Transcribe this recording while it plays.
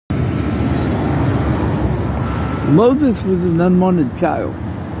Moses was an unwanted child.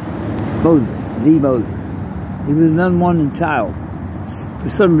 Moses, the Moses. He was an unwanted child for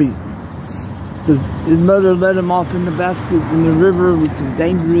some reason. His mother let him off in the basket in the river, which was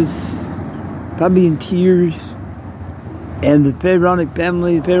dangerous, probably in tears. And the Pharaoh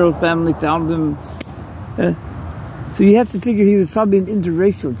family found him. So you have to figure he was probably an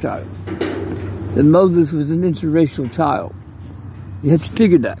interracial child. That Moses was an interracial child. You have to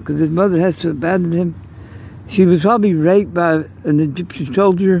figure that, because his mother has to abandon him. She was probably raped by an Egyptian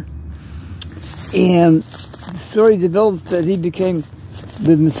soldier. And the story develops that he became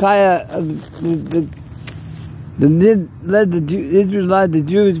the Messiah of the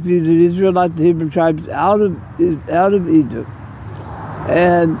Jewish people, the Israelites, the Hebrew tribes out of Egypt,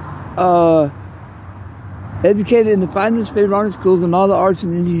 and educated in the finest Pharaonic schools and all the arts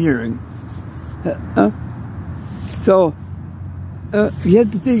and engineering. So you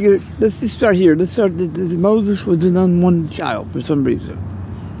have to figure. Let's just start here. Let's start. Moses was an unwanted child for some reason.